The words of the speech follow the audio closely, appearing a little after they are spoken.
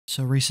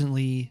So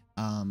recently,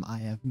 I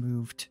have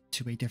moved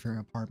to a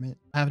different apartment.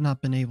 I have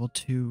not been able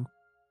to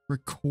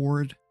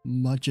record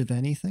much of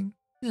anything.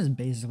 This is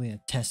basically a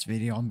test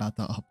video I'm about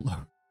to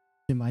upload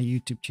to my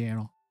YouTube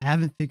channel. I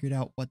haven't figured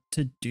out what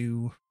to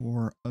do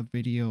for a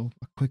video,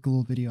 a quick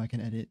little video I can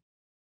edit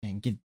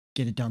and get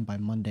it done by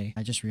Monday.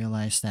 I just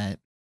realized that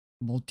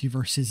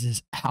Multiversus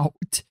is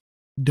out.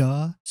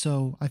 Duh.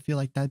 So I feel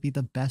like that'd be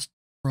the best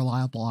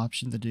reliable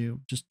option to do,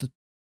 just to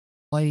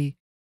play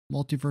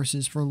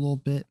Multiversus for a little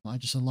bit. I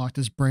just unlocked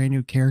this brand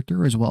new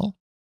character as well.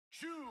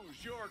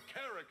 Choose your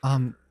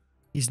character.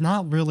 He's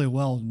not really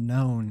well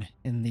known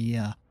in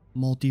the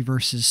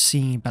Multiversus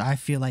scene, but I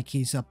feel like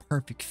he's a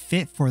perfect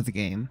fit for the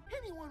game.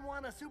 Anyone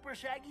want a super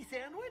shaggy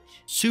sandwich?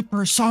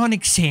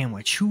 Supersonic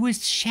sandwich. Who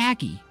is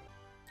Shaggy?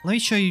 Let me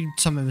show you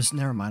some of his.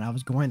 Never mind. I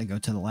was going to go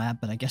to the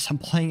lab, but I guess I'm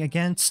playing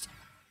against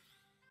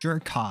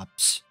Jerk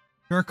Cops.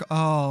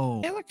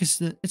 Oh, hey, look,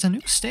 it's a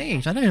new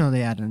stage. I didn't know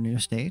they added a new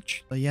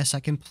stage. But yes,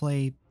 I can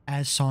play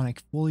as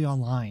Sonic fully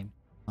online.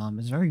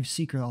 It's a very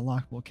secret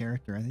unlockable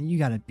character. I think you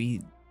gotta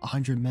beat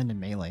 100 men in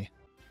melee.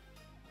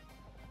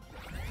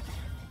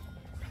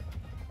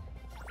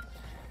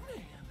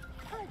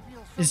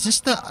 Is this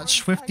the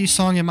Swifty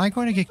song? Am I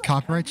going to get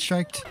copyright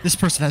striked? This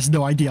person has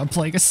no idea I'm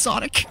playing as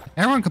Sonic.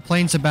 Everyone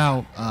complains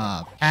about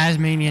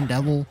Tasmanian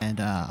Devil and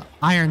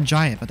Iron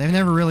Giant, but they've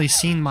never really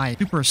seen my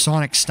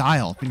supersonic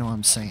style, if you know what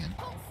I'm saying.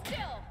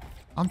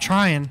 I'm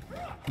trying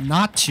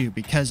not to,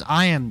 because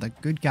I am the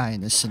good guy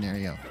in this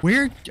scenario.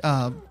 Weird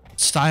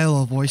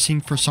style of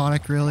voicing for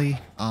Sonic, really.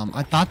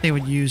 I thought they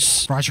would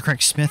use Roger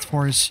Craig Smith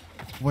for his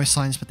voice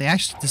lines, but they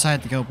actually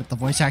decided to go with the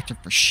voice actor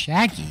for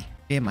Shaggy.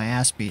 Get my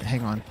ass beat.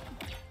 Hang on.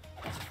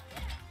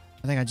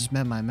 I think I just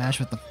met my match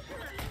with the...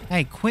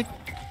 Hey, quit.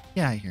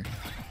 Get out of here.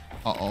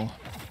 Uh-oh.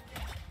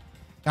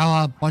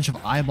 Got a bunch of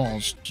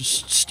eyeballs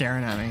just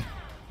staring at me.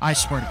 I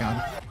swear to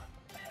God.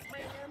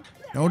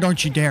 No,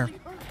 don't you dare.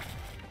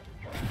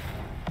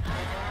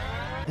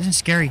 This isn't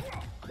scary.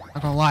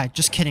 Not gonna lie.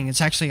 Just kidding.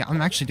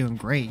 I'm actually doing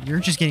great. You're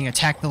just getting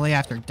attack delay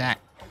after attack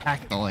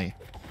delay.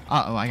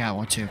 Uh-oh, I got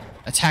one too.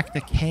 Attack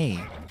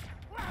decay.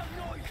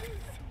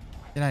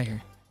 Get out of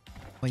here.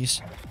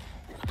 Please.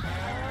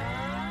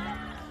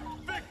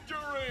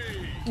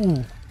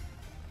 Ooh.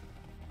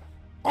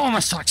 Oh,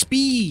 my Sonic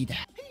speed!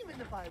 Even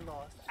if I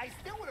lost, I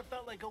still would have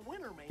felt like a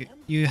winner, man.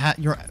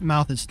 Your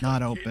mouth is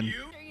not open.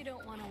 Sure you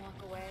don't want to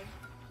walk away?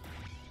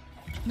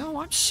 No,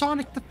 I'm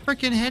Sonic the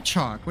freaking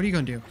Hedgehog. What are you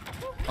gonna do?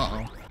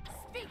 Uh-oh.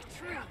 Speak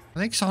truth. I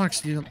think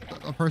Sonic's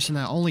a person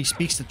that only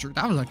speaks the truth.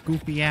 That was a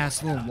goofy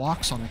ass little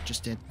walk Sonic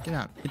just did. Get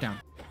out. Get down.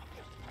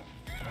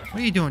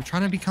 What are you doing?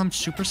 Trying to become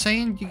Super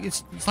Saiyan?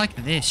 It's like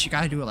this. You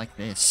gotta do it like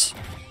this.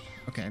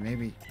 Okay,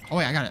 maybe. Oh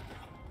wait, I got it.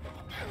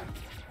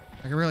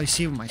 I can really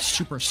see with my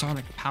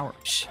supersonic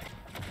powers.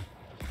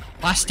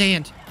 Last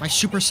stand. My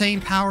Super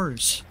Saiyan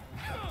powers.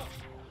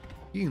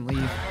 You can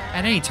leave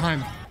at any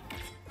time.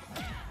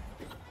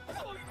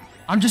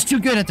 I'm just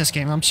too good at this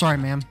game. I'm sorry,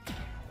 ma'am.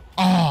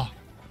 Oh,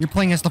 you're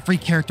playing as the free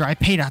character. I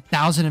paid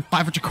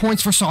 1,500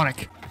 coins for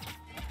Sonic.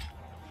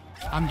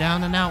 I'm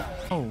down and out.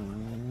 Oh.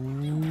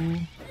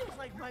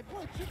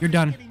 You're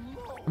done.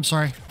 I'm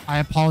sorry. I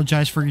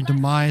apologize for your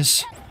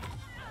demise.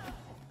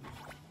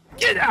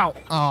 Get out!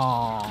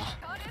 Oh.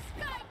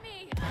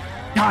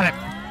 Got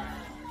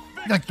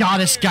it! The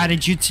goddess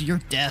guided you to your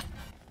death.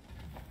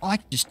 Oh, I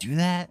can just do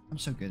that? I'm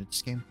so good at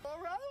this game.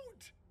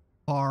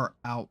 Far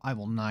out. I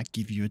will not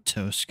give you a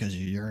toast because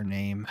of your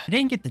name. I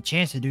didn't get the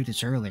chance to do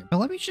this earlier, but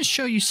let me just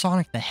show you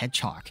Sonic the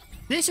Hedgehog.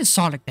 This is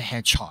Sonic the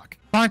Hedgehog.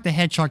 Sonic the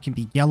Hedgehog can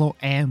be yellow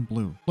and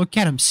blue. Look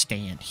at him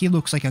stand. He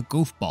looks like a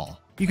goofball.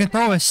 You can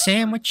throw a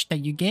sandwich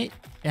that you get.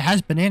 It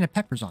has banana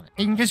peppers on it.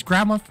 You can just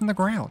grab one from the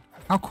ground.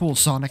 How cool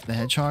is Sonic the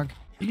Hedgehog?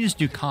 You can just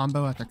do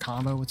combo after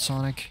combo with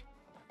Sonic.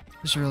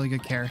 This is a really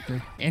good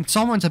character. And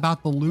someone's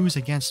about to lose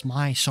against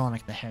my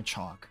Sonic the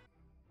Hedgehog.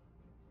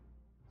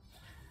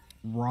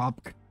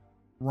 Robk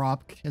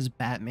as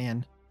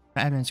Batman.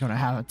 Batman's gonna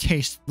have a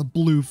taste of the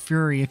blue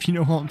fury, if you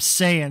know what I'm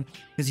saying.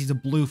 Because he's a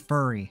blue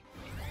furry.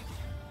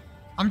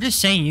 I'm just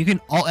saying, you can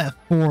alt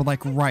F4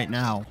 like right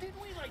now. Didn't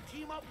we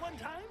team up one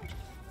time?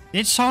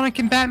 Did Sonic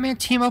and Batman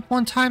team up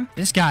one time?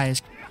 This guy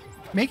is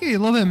making me a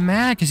little bit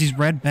mad because he's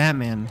red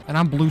Batman. And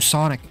I'm blue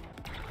Sonic.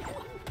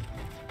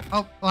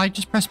 Oh, well, I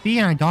just pressed B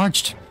and I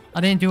dodged. I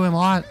didn't do a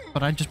lot,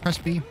 but I just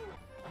pressed B.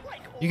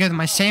 You get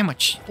my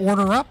sandwich.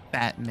 Order up,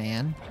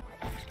 Batman.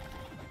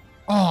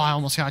 Oh, I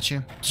almost got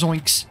you.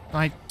 Zoinks.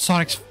 My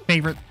Sonic's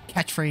favorite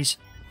catchphrase.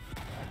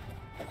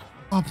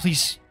 Oh,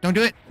 please. Don't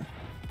do it.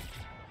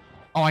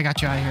 Oh, I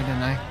got you out of here,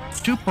 didn't I?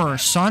 Super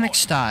Sonic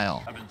style.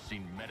 Haven't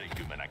seen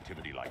metahuman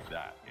activity like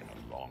that in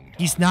a long time.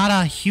 He's not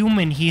a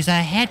human. He's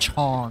a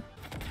hedgehog.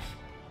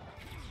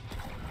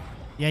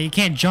 Yeah, you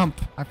can't jump.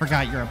 I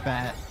forgot you're a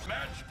bat.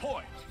 Match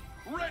point.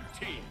 Red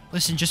team.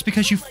 Listen, just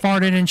because you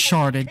farted and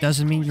sharded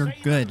doesn't mean you're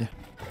good.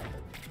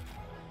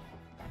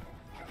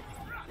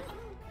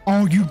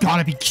 Oh, you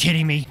gotta be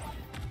kidding me.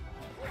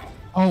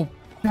 Oh,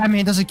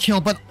 Batman doesn't kill,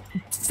 but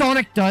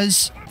Sonic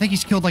does. I think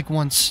he's killed like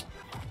once.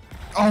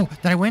 Oh,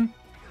 did I win?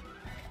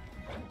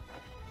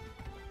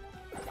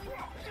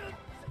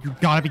 You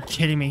gotta be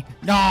kidding me.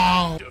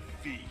 No!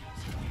 Defeat.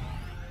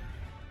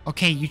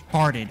 Okay, you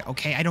farted.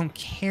 Okay, I don't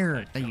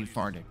care that you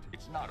farted.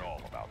 It's not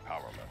all about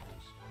power levels.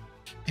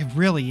 It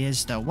really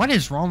is, though. What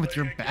is wrong with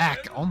your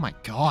back? Oh my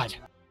god.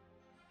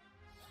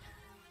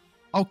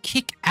 Oh,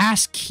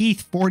 Kick-Ass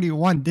Keith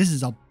 41. This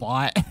is a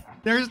bot.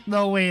 There's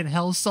no way in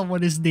hell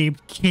someone is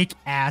named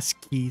Kick-Ass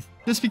Keith.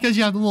 Just because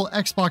you have the little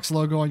Xbox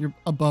logo on your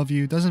above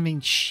you doesn't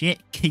mean shit,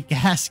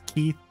 Kick-Ass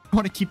Keith. I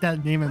want to keep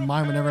that name in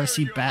mind whenever I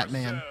see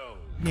Batman.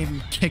 Name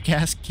him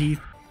Kick-Ass Keith.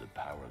 The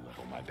power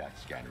level my bat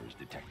scanner is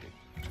detecting.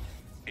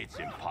 It's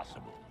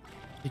impossible.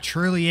 It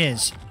truly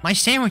is. My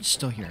sandwich is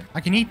still here.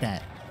 I can eat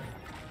that.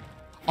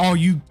 Oh,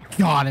 you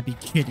gotta be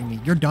kidding me.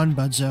 You're done,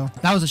 Budzo.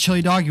 If that was a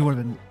chili dog, you would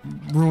have been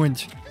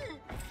ruined.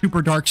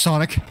 Super Dark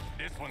Sonic.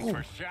 This one's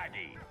for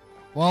Shaggy.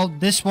 Well,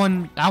 that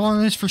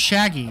one is for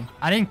Shaggy.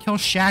 I didn't kill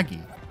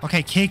Shaggy.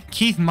 Okay,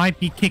 Keith might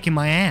be kicking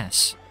my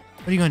ass.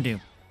 What are you gonna do?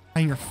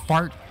 Hiding your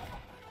fart?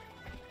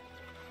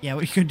 Yeah,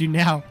 what are you gonna do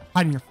now?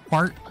 Hiding your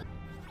fart?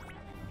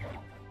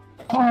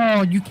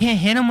 Oh, you can't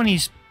hit him when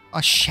he's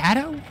a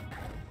shadow?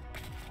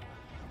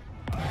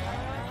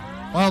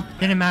 Well,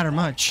 didn't matter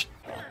much.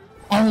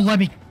 Oh, let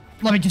me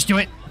just do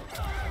it.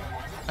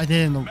 I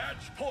didn't.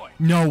 Match point.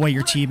 No way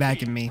you're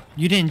teabagging me.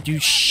 You didn't do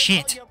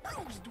shit.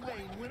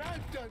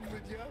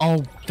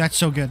 Oh, that's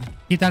so good.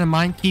 Keep that in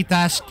mind.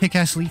 Kick-Ass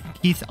Leaf.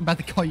 Keith, I'm about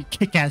to call you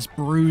Kick-Ass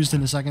Bruised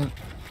in a second.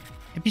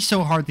 It'd be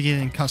so hard to get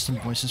in custom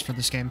voices for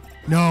this game.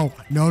 No.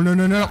 No, no,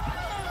 no, no.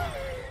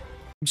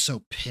 I'm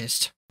so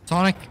pissed.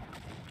 Sonic.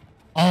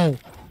 Oh.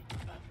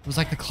 It was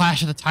like the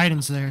Clash of the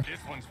Titans there. This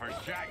one's for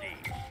Shaggy.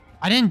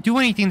 I didn't do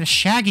anything to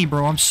Shaggy,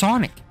 bro. I'm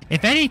Sonic.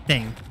 If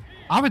anything,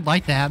 I would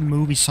like to have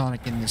movie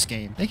Sonic in this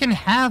game. They can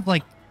have,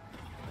 like...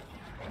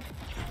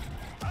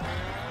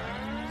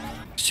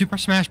 Super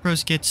Smash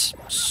Bros. Gets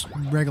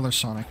regular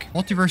Sonic.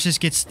 Multiversus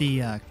gets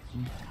the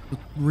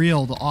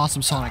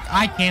awesome Sonic.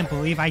 I can't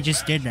believe I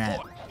just did that.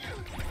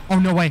 Oh,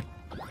 no way.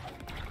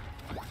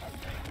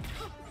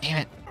 Damn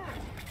it.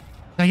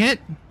 Did I get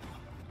it?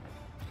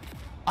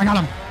 I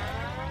got him.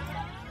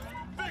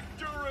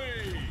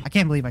 Victory! I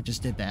can't believe I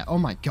just did that. Oh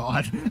my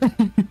god.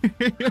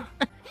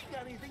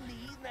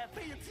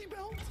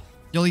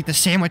 You'll eat the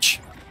sandwich.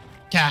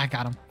 Yeah, I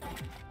got him.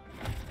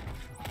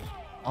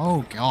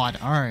 Oh god,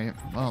 alright.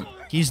 Well,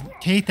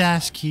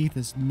 Kick-Ass Keith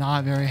is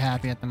not very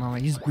happy at the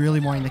moment. He's really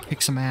wanting to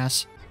kick some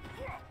ass.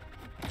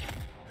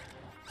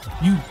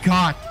 You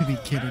got to be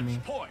kidding me.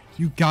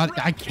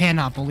 I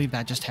cannot believe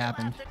that just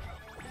happened.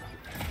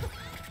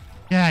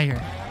 Get out of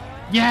here.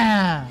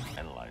 Yeah!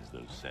 Analyze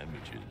those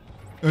sandwiches.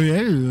 Oh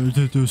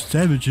yeah, those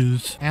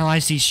sandwiches.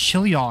 Analyze these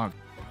chili dog.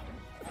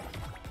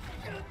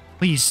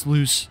 Please,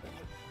 lose.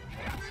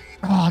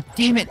 Oh,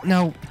 damn it,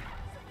 no.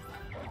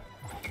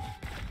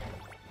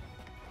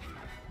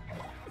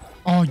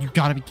 Oh, you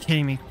gotta be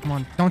kidding me. Come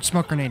on, don't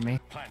smoke grenade me.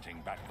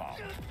 Planting bat bomb.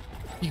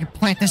 You can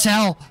plant this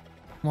L.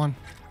 Come on.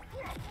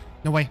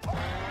 No way.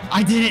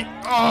 I did it.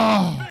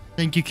 Oh!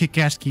 Thank you,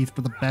 Kick-Ass Keith,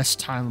 for the best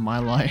time of my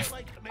life.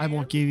 I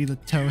won't give you the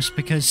toast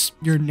because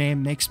your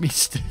name makes me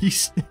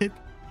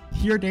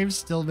your name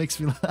still makes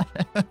me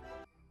laugh.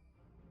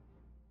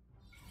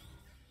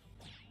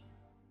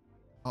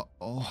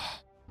 Uh-oh.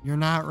 You're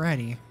not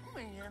ready.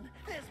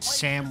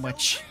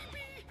 Sandwich.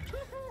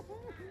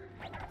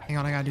 Hang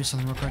on, I gotta do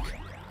something real quick.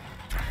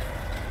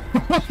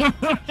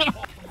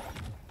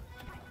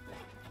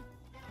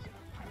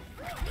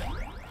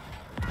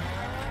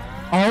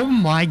 Oh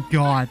my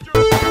god.